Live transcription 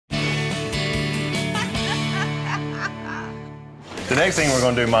The next thing we're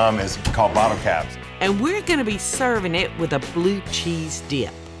gonna do, Mom, is called bottle caps. And we're gonna be serving it with a blue cheese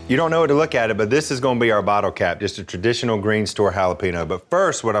dip. You don't know what to look at it, but this is gonna be our bottle cap, just a traditional green store jalapeno. But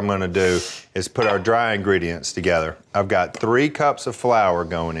first, what I'm gonna do is put our dry ingredients together. I've got 3 cups of flour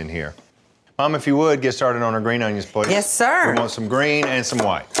going in here. Mom, if you would, get started on our green onions, please. Yes, sir. We want some green and some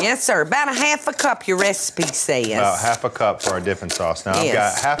white. Yes, sir. About a ½ a cup, your recipe says. About ½ a cup for our dipping sauce. Now, I've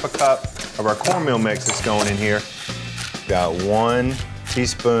got ½ a cup of our cornmeal mix that's going in here. Got 1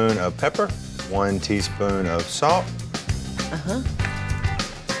 teaspoon of pepper, 1 teaspoon of salt.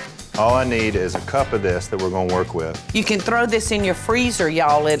 All I need is a cup of this that we're gonna work with. You can throw this in your freezer,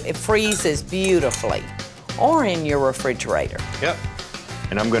 y'all. It freezes beautifully. Or in your refrigerator. Yep.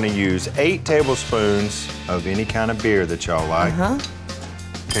 And I'm gonna use 8 tablespoons of any kind of beer that y'all like.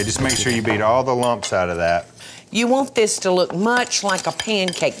 Okay, just make sure you beat all the lumps out of that. You want this to look much like a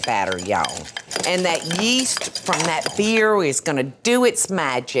pancake batter, y'all. And that yeast from that beer is gonna do its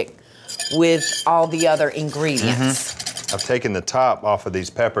magic with all the other ingredients. I've taken the top off of these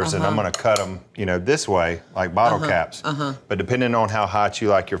peppers and I'm gonna cut them, you know, this way, like bottle caps. But depending on how hot you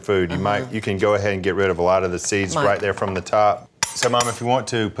like your food, you can go ahead and get rid of a lot of the seeds right there from the top. So, Mom, if you want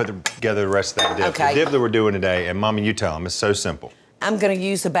to, put together the rest of that dip. Okay. The dip that we're doing today, and Mommy, you tell them, it's so simple. I'm gonna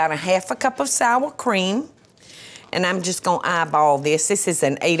use about a ½ a cup of sour cream, and I'm just gonna eyeball this. This is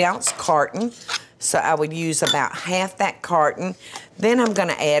an 8-ounce carton, so I would use about half that carton. Then I'm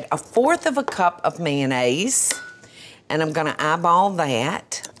gonna add a 1/4 of a cup of mayonnaise, and I'm gonna eyeball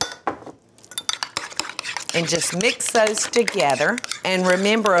that. And just mix those together. And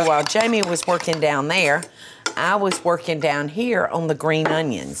remember, while Jamie was working down there, I was working down here on the green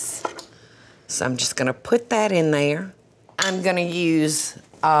onions. So I'm just gonna put that in there. I'm gonna use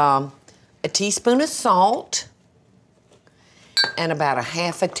a teaspoon of salt and about a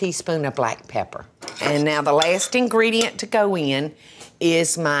 ½ a teaspoon of black pepper. And now the last ingredient to go in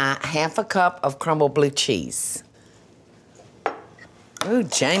is my ½ a cup of crumbled blue cheese. Ooh,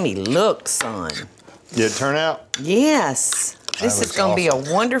 Jamie, look, son. Did it turn out? Yes. This is gonna be a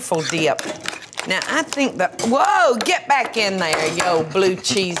wonderful dip. Now, I think that, whoa, get back in there, yo blue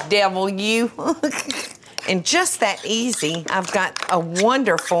cheese devil, you. And just that easy, I've got a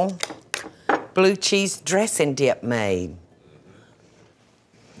wonderful blue cheese dressing dip made.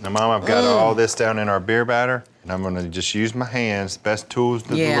 Now, Mom, I've got all this down in our beer batter, and I'm gonna just use my hands, best tools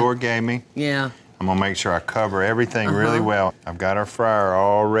that the Lord gave me. Yeah. I'm gonna make sure I cover everything really well. I've got our fryer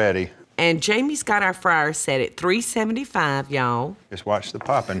all ready. And Jamie's got our fryer set at 375, y'all. Just watch the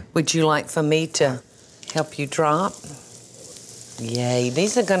popping. Would you like for me to help you drop? Yay,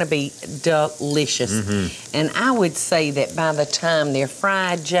 these are gonna be delicious. And I would say that by the time they're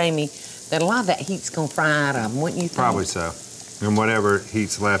fried, Jamie, that a lot of that heat's gonna fry out of them, wouldn't you think? Probably so. And whatever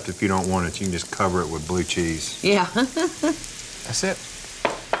heat's left, if you don't want it, you can just cover it with blue cheese. Yeah. That's it.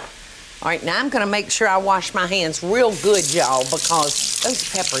 All right, now I'm gonna make sure I wash my hands real good, y'all, because those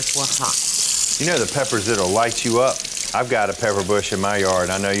peppers were hot. You know the peppers that'll light you up? I've got a pepper bush in my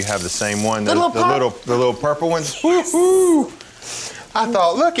yard. I know you have the same one. The little purple ones. Woo-hoo! I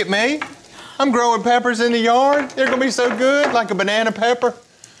thought, look at me. I'm growing peppers in the yard. They're gonna be so good, like a banana pepper.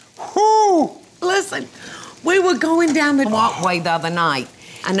 Whoo! Listen, we were going down the walkway the other night.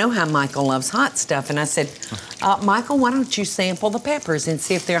 I know how Michael loves hot stuff, and I said, Michael, why don't you sample the peppers and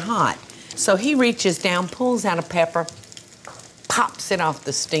see if they're hot? So he reaches down, pulls out a pepper, pops it off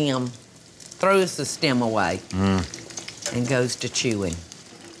the stem, throws the stem away, and goes to chewing.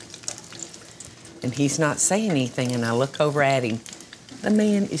 And he's not saying anything, and I look over at him. The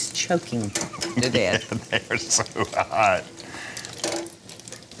man is choking to death. They're so hot.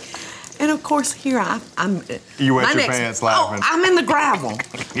 And of course, here I'm. You wet your pants laughing. Oh, I'm in the gravel.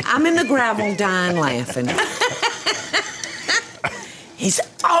 I'm in the gravel dying laughing. He's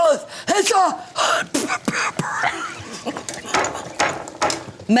it's a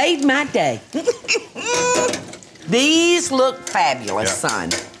made my day. These look fabulous,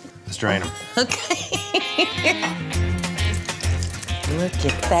 son. Let's drain them. Okay. Look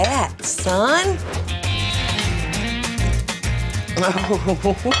at that, son.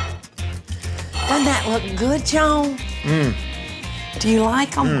 Doesn't that look good, y'all? Do you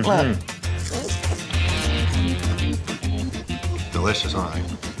like them? Look. Delicious, aren't they?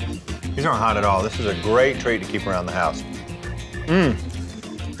 These aren't hot at all. This is a great treat to keep around the house.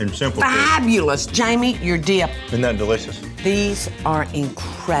 And simple, Fabulous. Too. Jamie, your dip. Isn't that delicious? These are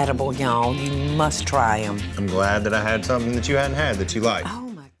incredible, y'all. You must try them. I'm glad that I had something that you hadn't had that you like. Oh,